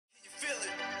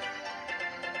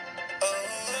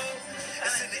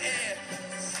the air.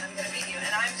 I'm gonna beat you,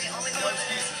 and I'm the only one.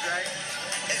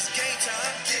 It's game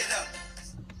time. Get up.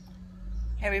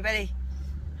 Hey everybody,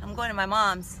 I'm going to my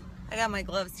mom's. I got my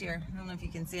gloves here. I don't know if you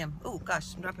can see them. Oh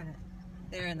gosh, I'm dropping it.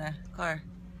 They're in the car.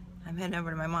 I'm heading over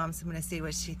to my mom's. I'm gonna see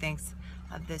what she thinks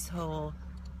of this whole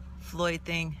Floyd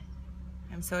thing.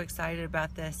 I'm so excited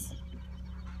about this.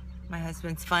 My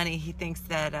husband's funny. He thinks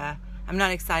that I'm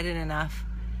not excited enough.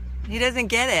 He doesn't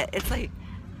get it. It's like,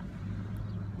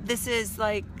 this is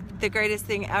like the greatest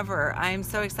thing ever. I am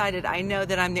so excited. I know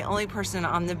that I'm the only person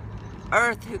on the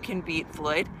earth who can beat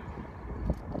Floyd.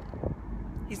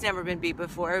 He's never been beat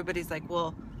before, but he's like,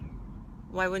 well,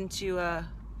 why wouldn't you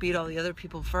beat all the other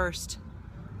people first?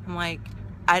 I'm like,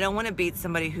 I don't want to beat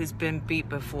somebody who's been beat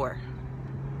before.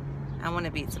 I want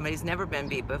to beat somebody who's never been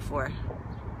beat before.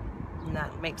 Doesn't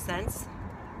that make sense?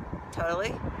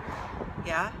 Totally.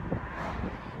 Yeah.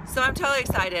 So I'm totally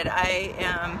excited. I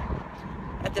am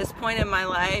at this point in my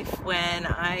life when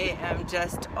I am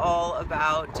just all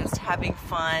about just having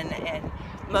fun and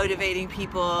motivating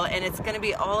people, and it's going to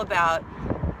be all about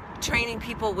training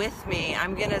people with me.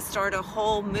 I'm going to start a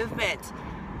whole movement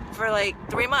for like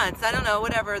 3 months. I don't know,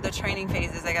 whatever the training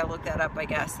phase is. I got to look that up, I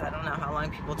guess. I don't know how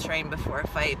long people train before a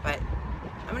fight, but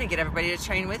I'm going to get everybody to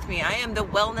train with me. I am the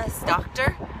wellness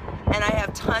doctor, and I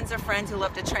have tons of friends who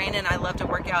love to train, and I love to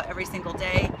work out every single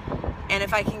day. And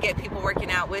if I can get people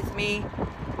working out with me,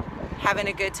 having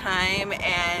a good time,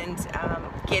 and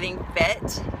getting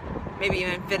fit, maybe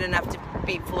even fit enough to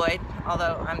beat Floyd,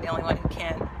 although I'm the only one who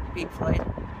can beat Floyd.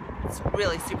 It's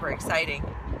really super exciting.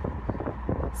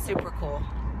 Super cool.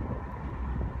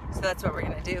 So that's what we're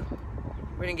gonna do.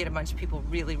 We're gonna get a bunch of people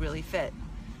really, really fit.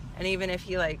 And even if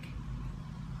he like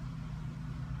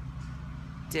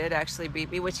did actually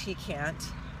beat me, which he can't,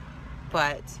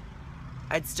 but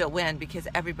I'd still win because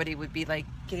everybody would be like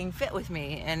getting fit with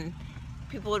me, and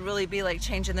people would really be like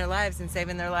changing their lives and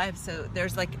saving their lives. So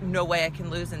there's like no way I can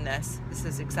lose in this. This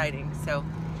is exciting. So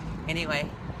anyway,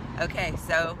 okay,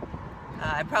 so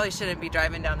I probably shouldn't be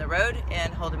driving down the road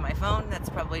and holding my phone. That's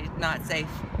probably not safe.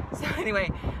 So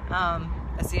anyway, I'll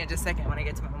see you in just a second when I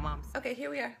get to my mom's. Okay, here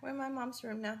we are. We're in my mom's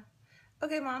room now.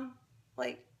 Okay, Mom,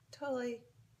 like totally,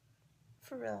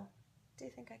 for real, do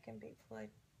you think I can beat Floyd?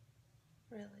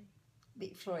 Really?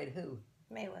 Beat Floyd who?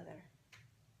 Mayweather.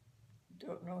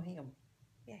 Don't know him.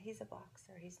 Yeah, he's a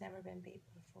boxer. He's never been beat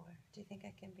before. Do you think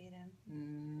I can beat him?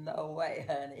 No way,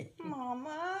 honey.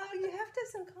 Mama, you have to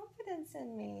have some confidence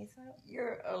in me. So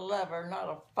You're a lover, not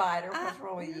a fighter. What's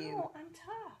wrong with you? No, I'm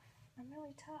tough. I'm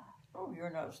really tough. Oh, you're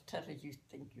not as tough as you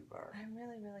think you are. I'm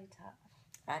really, really tough.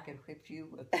 I could whip you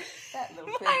with that little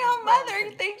finger. My own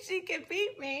mother thinks she can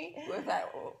beat me. With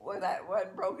that one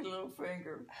broken little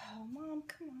finger. Oh, Mom,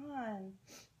 come on.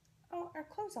 Oh, our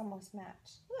clothes almost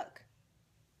match. Look.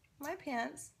 My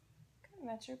pants kind of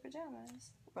match your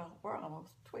pajamas. Well, we're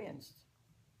almost twins.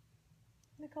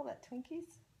 They call that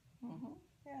Twinkies? Mm-hmm.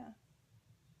 Yeah.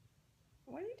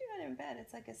 What are you doing in bed?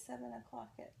 It's like a 7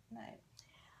 o'clock at night.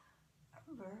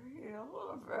 I'm very ill.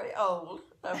 I'm very old.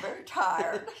 I'm very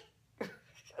tired.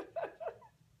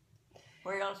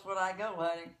 Where else would I go,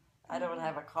 honey? I don't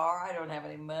have a car. I don't have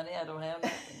any money. I don't have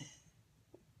nothing.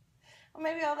 Well,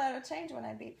 maybe all that will change when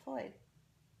I beat Floyd.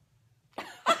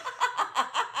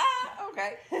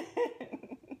 Okay. It's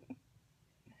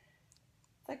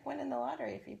like winning the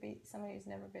lottery if you beat somebody who's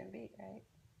never been beat, right?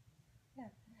 Yeah.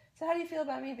 So how do you feel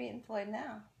about me beating Floyd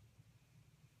now?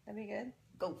 That'd be good?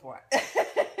 Go for it.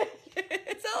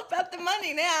 It's all about the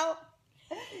money now.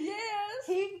 Yes.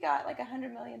 He got like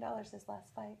 $100 million this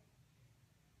last fight.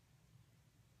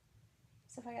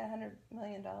 So if I got $100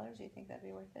 million, do you think that'd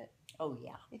be worth it? Oh,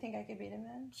 yeah. You think I could beat him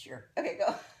then? Sure. Okay, go.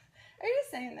 Are you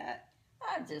just saying that?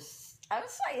 I'm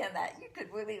saying that. You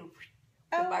could really,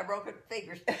 with my broken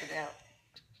fingers sticking out.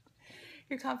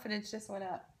 Your confidence just went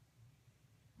up.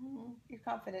 Mm-hmm. Your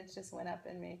confidence just went up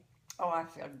in me. Oh, I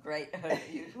feel great.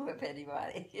 You whip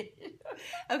anybody.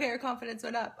 Okay, your confidence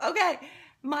went up. Okay,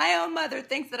 my own mother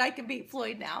thinks that I can beat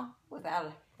Floyd now. Without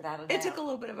a doubt. It took a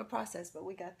little bit of a process, but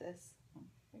we got this.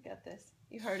 We got this.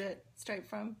 You heard it straight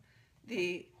from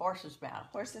the horse's mouth.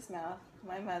 Horse's mouth.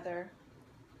 My mother.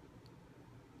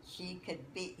 She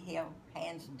could beat him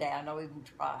hands down. Don't even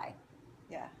try.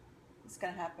 Yeah, it's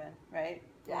gonna happen, right?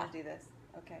 Yeah. We're gonna do this.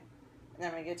 Okay. And then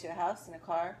I'm gonna get you a house and a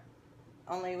car.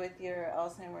 Only with your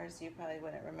Alzheimer's, you probably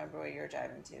wouldn't remember where you were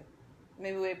driving to.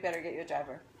 Maybe we better get you a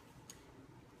driver.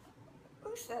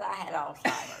 Who said I had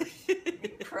Alzheimer's? You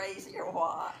crazy or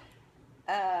what?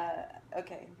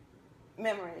 Okay.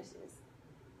 Memory issues.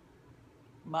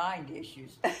 Mind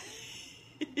issues.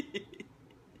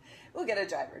 We'll get a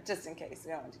driver, just in case.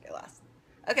 We don't want to get lost.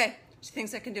 Okay. She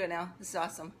thinks I can do it now. This is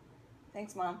awesome.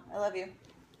 Thanks, Mom. I love you.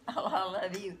 Oh, I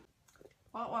love you.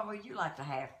 What one would you like to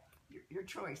have? Your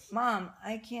choice. Mom,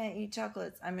 I can't eat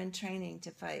chocolates. I'm in training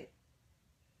to fight.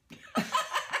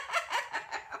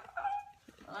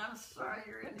 I'm sorry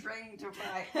you're in training to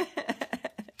fight.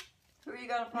 Who are you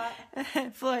gonna fight?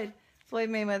 Floyd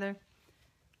Mayweather.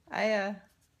 I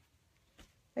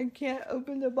can't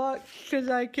open the box because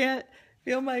I can't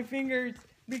feel my fingers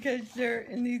because they're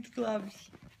in these gloves.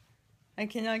 I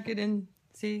cannot get in.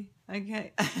 See, I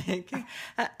can't.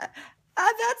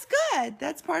 That's good.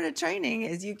 That's part of training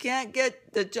is you can't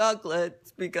get the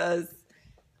chocolates because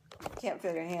you can't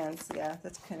feel your hands. Yeah,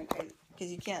 that's kind of crazy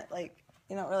because you can't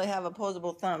you don't really have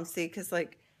opposable thumbs. See, because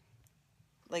like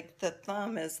the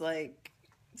thumb is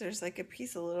there's a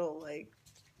piece of little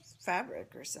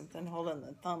fabric or something holding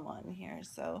the thumb on here.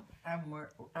 So I'm worried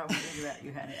about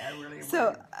you, honey. I really am. so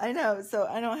worried. I know. So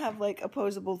I don't have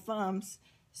opposable thumbs.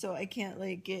 So I can't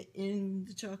get in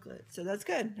the chocolate. So that's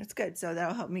good. That's good. So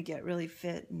that'll help me get really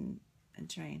fit and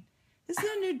train. This is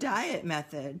a new diet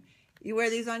method. You wear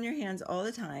these on your hands all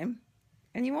the time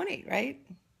and you won't eat, right?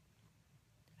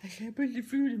 I can't put the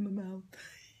food in my mouth.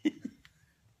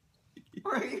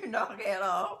 Or you knock it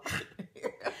off.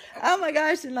 Oh my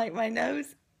gosh, and my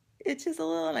nose itches a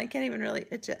little and I can't even really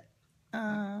itch it.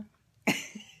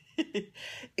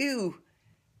 Ew.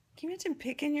 Can you imagine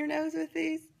picking your nose with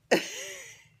these?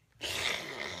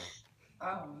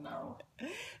 Oh no.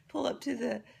 Pull up to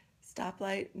the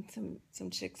stoplight and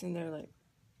some chicks in there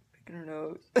picking her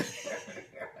nose.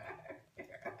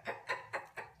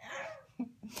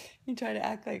 You try to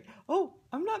act oh,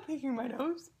 I'm not picking my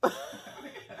nose.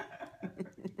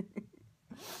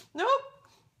 Nope,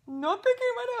 not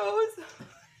picking my nose.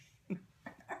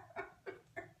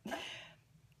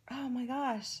 Oh my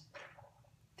gosh.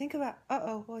 Think about,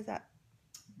 what was that?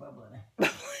 Bubbling.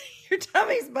 Your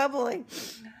tummy's bubbling.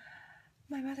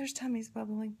 My mother's tummy's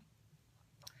bubbling.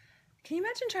 Can you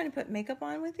imagine trying to put makeup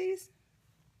on with these?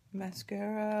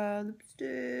 Mascara,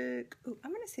 lipstick. Oh,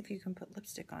 I'm going to see if you can put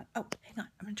lipstick on. Oh, hang on.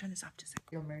 I'm going to turn this off just a second.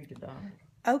 You're married to Donna.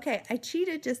 Okay, I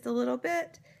cheated just a little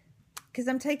bit because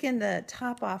I'm taking the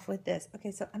top off with this.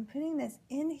 Okay, so I'm putting this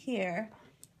in here.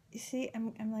 You see,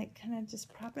 I'm kind of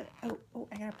just prop it. Oh,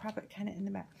 I got to prop it kind of in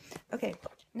the back. Okay,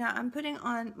 now I'm putting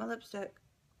on my lipstick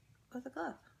with a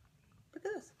glove. Look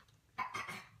at this. I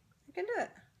can do it.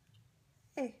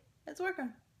 Hey, it's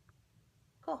working.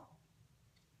 Cool.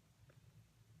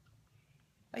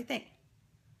 What do you think?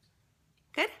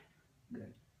 Good?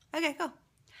 Good. Okay, cool.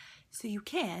 So you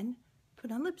can put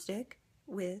on lipstick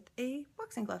with a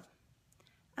boxing glove.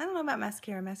 I don't know about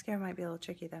mascara. Mascara might be a little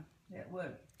tricky though. It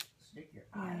would. Stick your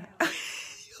eye Yeah. out.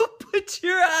 You'll put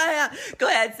your eye out. Go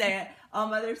ahead, say it. All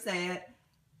mothers say it.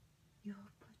 You'll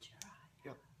put your eye out.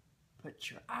 You'll put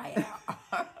your eye out.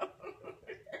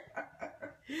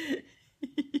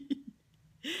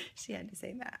 She had to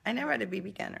say that. I never had a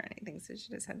BB gun or anything, so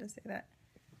she just had to say that.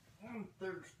 I'm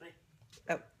thirsty.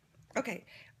 Oh, okay.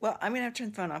 Well, I'm gonna have to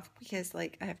turn the phone off because, I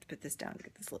have to put this down to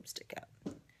get this lipstick out.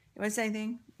 You want to say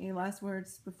anything? Any last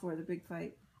words before the big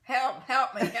fight? Help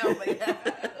me.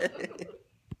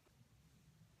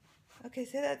 Okay,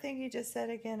 say that thing you just said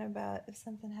again about if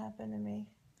something happened to me.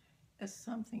 If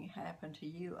something happened to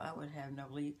you, I would have no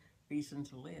reason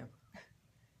to live.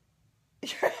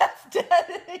 You're half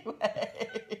dead anyway.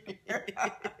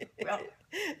 Well,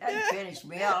 that finished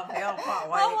me off. How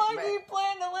long do you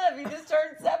plan to live? You just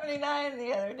turned 79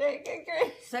 the other day. Good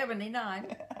grief.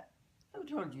 79? Who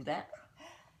told you that?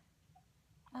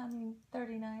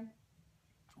 39.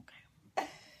 Okay.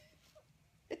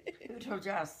 Who told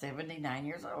you I was 79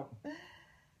 years old?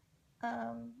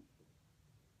 I've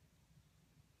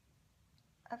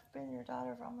been your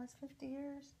daughter for almost 50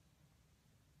 years.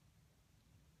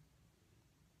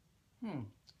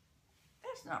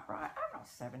 That's not right. I'm not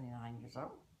 79 years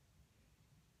old.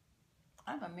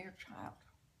 I'm a mere child.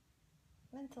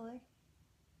 Mentally.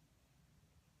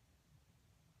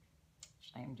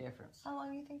 Same difference. How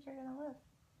long do you think you're going to live?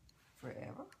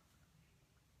 Forever.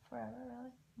 Forever,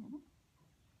 really? Mm-hmm.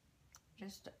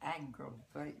 Just to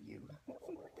aggravate you.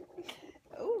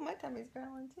 Oh, my tummy's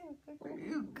growling too. Good grief.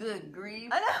 You good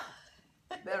grief. I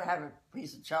know. Better have a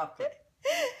piece of chocolate.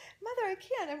 Mother, I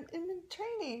can't. I'm in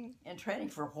training. In training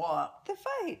for what? The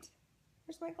fight.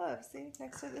 Where's my glove? See?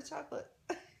 Next to the chocolate.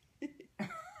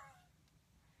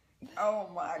 Oh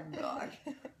my gosh.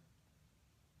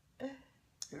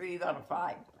 Who are you going to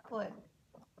fight? Floyd.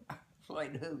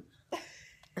 Floyd who?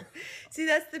 See,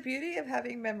 that's the beauty of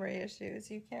having memory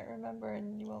issues. You can't remember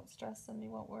and you won't stress and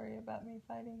you won't worry about me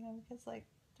fighting him because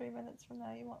 3 minutes from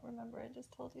now you won't remember. I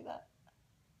just told you that.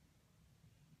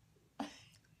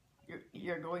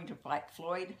 You're going to fight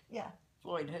Floyd? Yeah.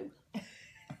 Floyd who?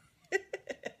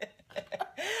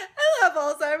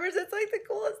 Alzheimer's. It's like the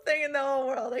coolest thing in the whole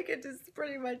world. I could just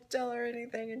pretty much tell her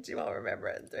anything and she won't remember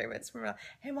it in 3 minutes from now.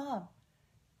 Hey, Mom,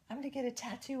 I'm going to get a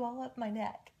tattoo all up my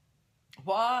neck.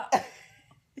 What?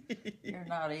 You're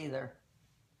not either.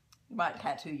 You might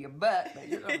tattoo your butt, but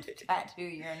you're going to tattoo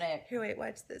your neck. Here, wait,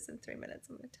 watch this. In 3 minutes,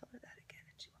 I'm going to tell her that again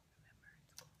and she won't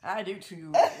remember. I do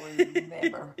too,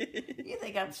 remember. You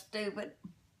think I'm stupid?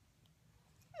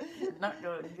 You're not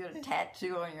going to get a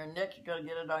tattoo on your neck, you're going to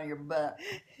get it on your butt.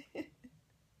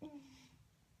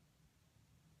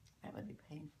 That would be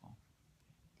painful.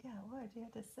 Yeah, it would. You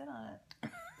have to sit on it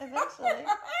eventually.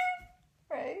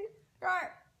 Right?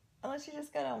 Right. Unless you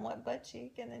just got on one butt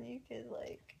cheek and then you could,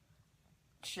 like...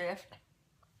 shift.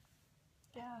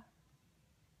 Yeah.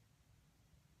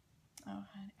 Oh,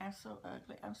 honey, I'm so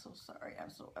ugly. I'm so sorry.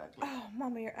 I'm so ugly. Oh,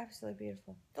 Mama, you're absolutely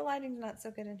beautiful. The lighting's not so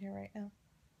good in here right now.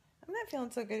 I'm not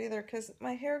feeling so good either because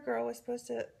my hair girl was supposed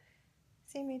to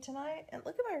see me tonight. And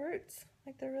look at my roots.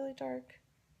 Like, they're really dark.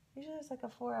 Usually it's like a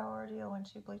 4-hour ordeal when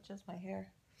she bleaches my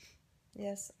hair.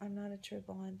 Yes, I'm not a true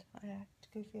blonde. I act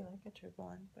goofy like a true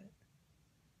blonde, but...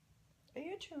 Are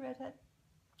you a true redhead?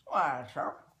 Why,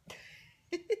 sure.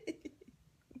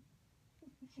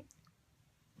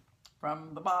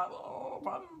 From the bottle,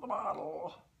 from the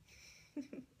bottle.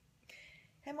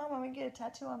 Hey, Mom, I'm going to get a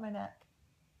tattoo on my neck.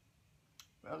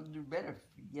 Well, you better if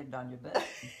you get it on your butt.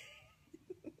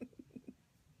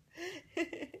 We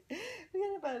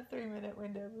got about a 3-minute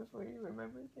window before you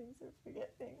remember things or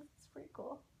forget things. It's pretty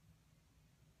cool.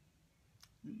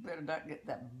 You better not get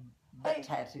that butt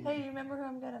tattoo. Hey, you remember who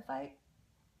I'm going to fight?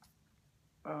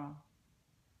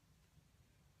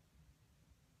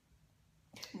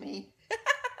 Me?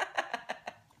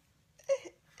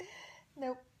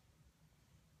 Nope.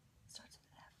 Starts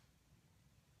with an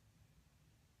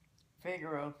F.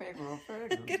 Figaro.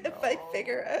 I'm going to fight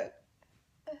Figaro.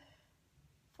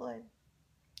 Floyd.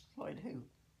 Floyd who?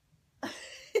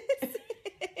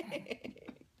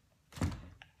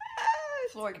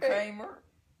 Floyd Kramer.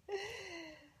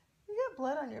 You got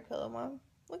blood on your pillow, Mom.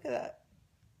 Look at that.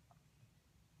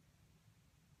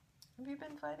 Have you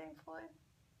been fighting Floyd?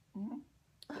 Mm-hmm.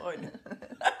 Floyd.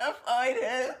 Floyd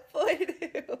who? Floyd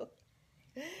who?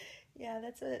 Yeah,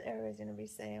 that's what everybody's going to be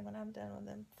saying when I'm done with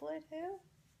them. Floyd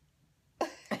who?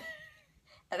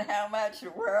 And how much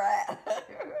we're at.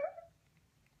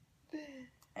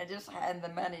 I just hand the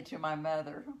money to my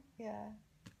mother. Yeah.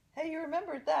 Hey, you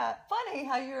remembered that. Funny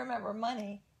how you remember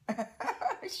money.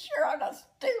 Sure, I'm not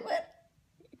stupid.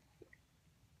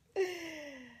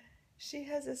 She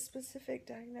has a specific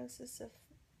diagnosis of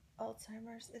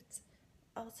Alzheimer's. It's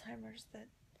Alzheimer's that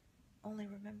only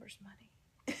remembers money.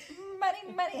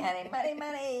 Money, honey,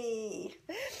 money.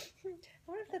 I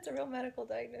wonder if that's a real medical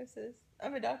diagnosis.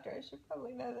 I'm a doctor. I should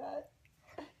probably know that.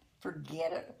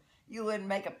 Forget it. You wouldn't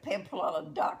make a pimple on a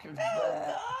doctor's butt.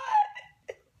 Oh,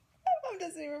 God. My mom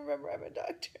doesn't even remember I'm a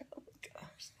doctor. Oh,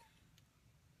 gosh.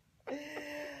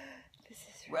 This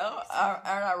is really Well, aren't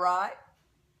I right?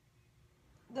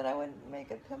 that I wouldn't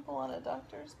make a pimple on a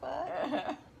doctor's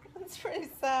butt? That's pretty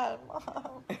sad,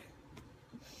 Mom.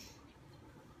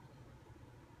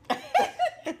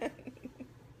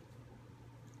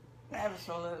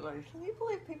 Absolutely. Can you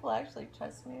believe people actually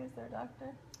trust me as their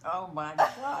doctor? Oh my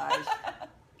gosh.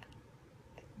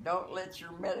 Don't let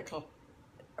your medical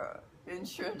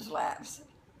insurance lapse.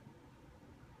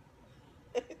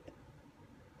 They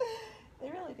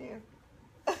really do.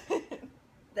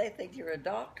 They think you're a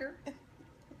doctor.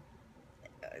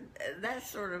 That's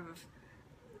sort of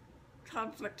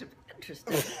conflict of interest.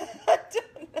 I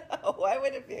don't know. Why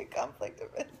would it be a conflict of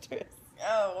interest?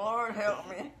 Oh, Lord help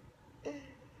me.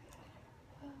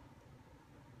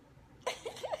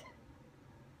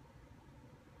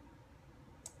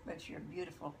 But you're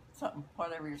beautiful. Something,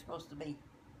 whatever you're supposed to be.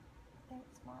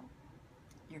 Thanks, Mom.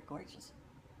 You're gorgeous.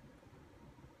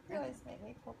 You always make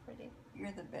me feel pretty.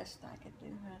 You're the best I could do,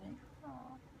 honey. Aw.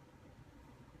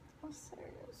 I'm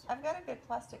serious. I've got a good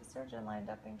plastic surgeon lined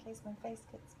up in case my face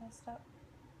gets messed up.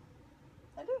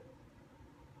 I do.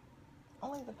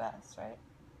 Only the best, right?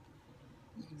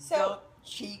 You So- don't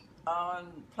cheat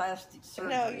on plastic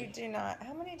surgery. No, you do not.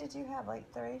 How many did you have? Like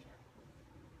 3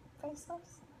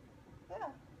 facelifts? Yeah.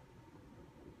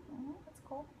 Mhm. That's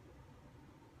cool.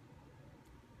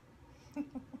 I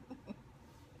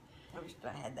wish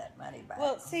I had that money back.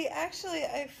 Well, see, actually,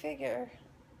 I figure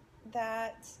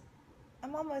that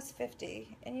I'm almost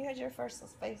 50, and you had your first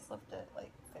facelift at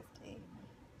like 50.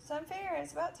 So I'm figuring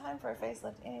it's about time for a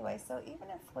facelift anyway. So even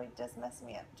if Floyd does mess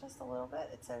me up just a little bit,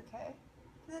 it's okay.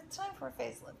 'Cause it's time for a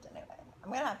facelift anyway. I'm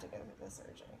going to have to go through the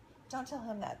surgery. Don't tell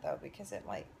him that, though, because it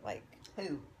might, like...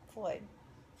 Who? Floyd.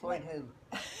 Floyd who?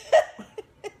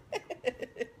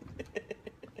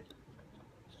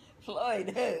 Floyd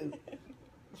who?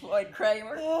 Floyd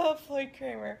Kramer? Oh, Floyd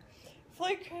Kramer.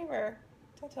 Floyd Kramer.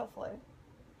 Don't tell Floyd.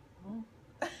 Hmm?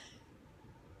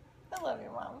 I love you,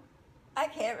 Mom. I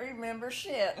can't remember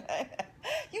shit.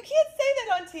 You can't say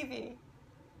that on TV.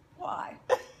 Why?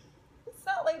 It's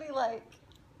not ladylike.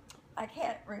 I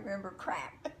can't remember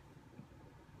crap.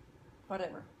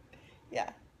 Whatever.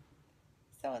 Yeah.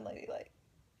 So unladylike.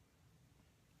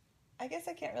 I guess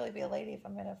I can't really be a lady if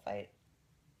I'm in a fight.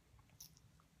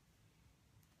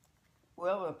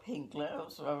 Well, with pink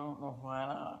gloves, so I don't know why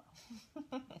not.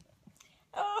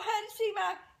 Oh, how to see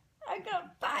my... I'm going to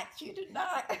fight you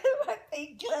tonight with my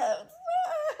pink gloves.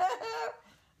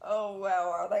 Oh, well,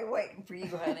 are they waiting for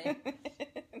you, honey?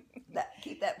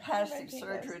 Keep that plastic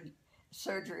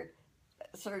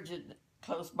surgeon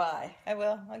close by. I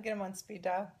will. I'll get him on speed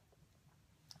dial.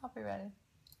 I'll be ready.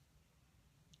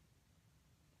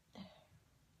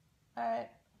 All right.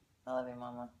 I love you,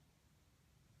 Mama.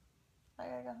 I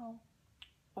gotta go home.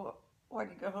 Well, where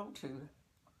do you go home to?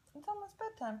 It's almost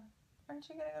bedtime. Aren't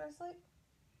you gonna go to sleep?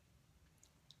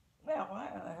 Now, why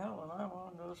the hell would I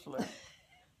want to go to sleep?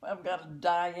 I've got to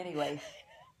die anyway.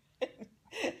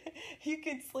 You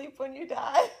can sleep when you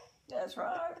die. That's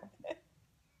right.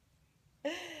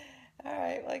 All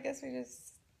right. Well, I guess we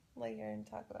just lay here and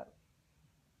talk about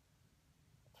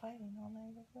fighting all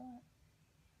night if you want.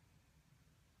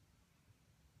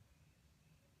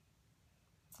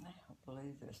 I don't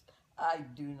believe this. I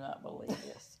do not believe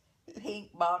this.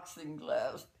 Pink boxing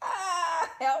gloves. Ah,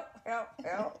 help, help,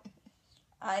 help.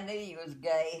 I knew he was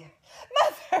gay.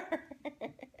 Mother!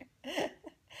 I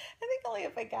think only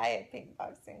if a guy had pink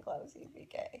boxing gloves, he'd be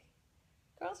gay.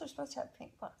 Girls are supposed to have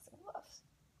pink boxing gloves.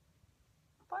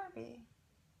 Barbie.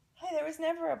 Hey, there was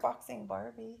never a boxing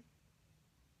Barbie.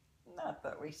 Not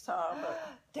that we saw,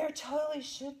 but... There totally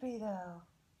should be, though.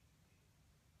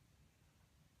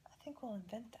 I think we'll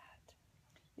invent that.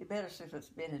 You better see if it's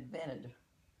been invented.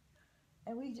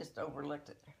 And we just overlooked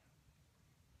it.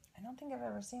 I don't think I've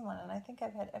ever seen one, and I think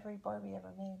I've had every Barbie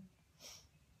ever made.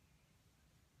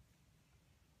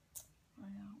 Well,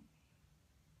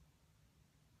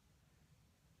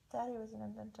 Daddy was an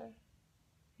inventor.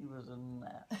 he was in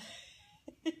that.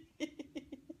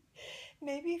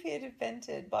 Maybe if he had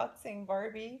invented boxing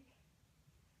Barbie,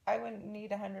 I wouldn't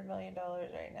need $100 million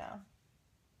right now.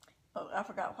 Oh, I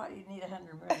forgot why you need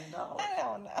 $100 million. I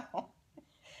don't know.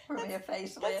 For me, a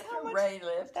facelift, how a much- brain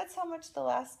lift. That's how much the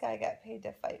last guy got paid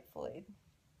to fight Floyd.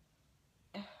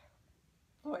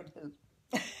 Floyd who?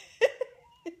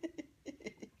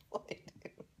 Floyd who?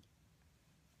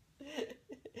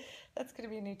 That's going to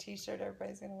be a new t-shirt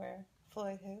everybody's going to wear.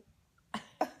 Floyd who?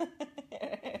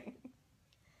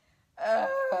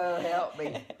 Oh, help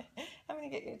me. I'm going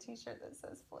to get you a t-shirt that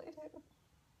says Floyd who.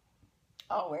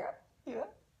 I'll wear it. Yeah?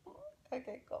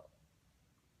 Okay, cool.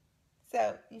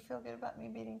 So, you feel good about me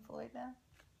beating Floyd now?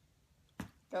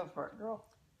 Go for it, girl.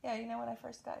 Yeah, you know when I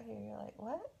first got here, you're like,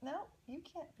 what? No, you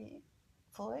can't beat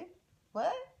Floyd.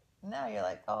 What? Now you're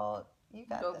like, oh, you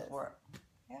got Go this. for it.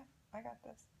 Yeah, I got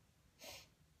this.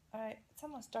 All right, it's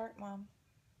almost dark, Mom.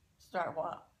 Start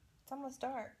what? It's almost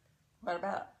dark. What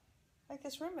about? Like,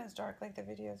 this room is dark. Like, the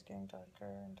video's getting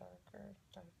darker and darker and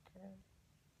darker.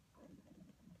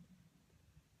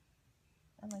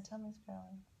 And my tummy's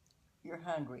growling. You're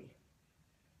hungry.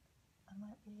 I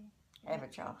might be. Have a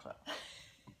chocolate.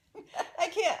 I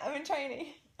can't. I'm in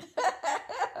training.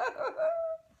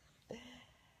 All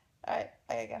right,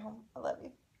 I gotta get home. I love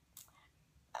you.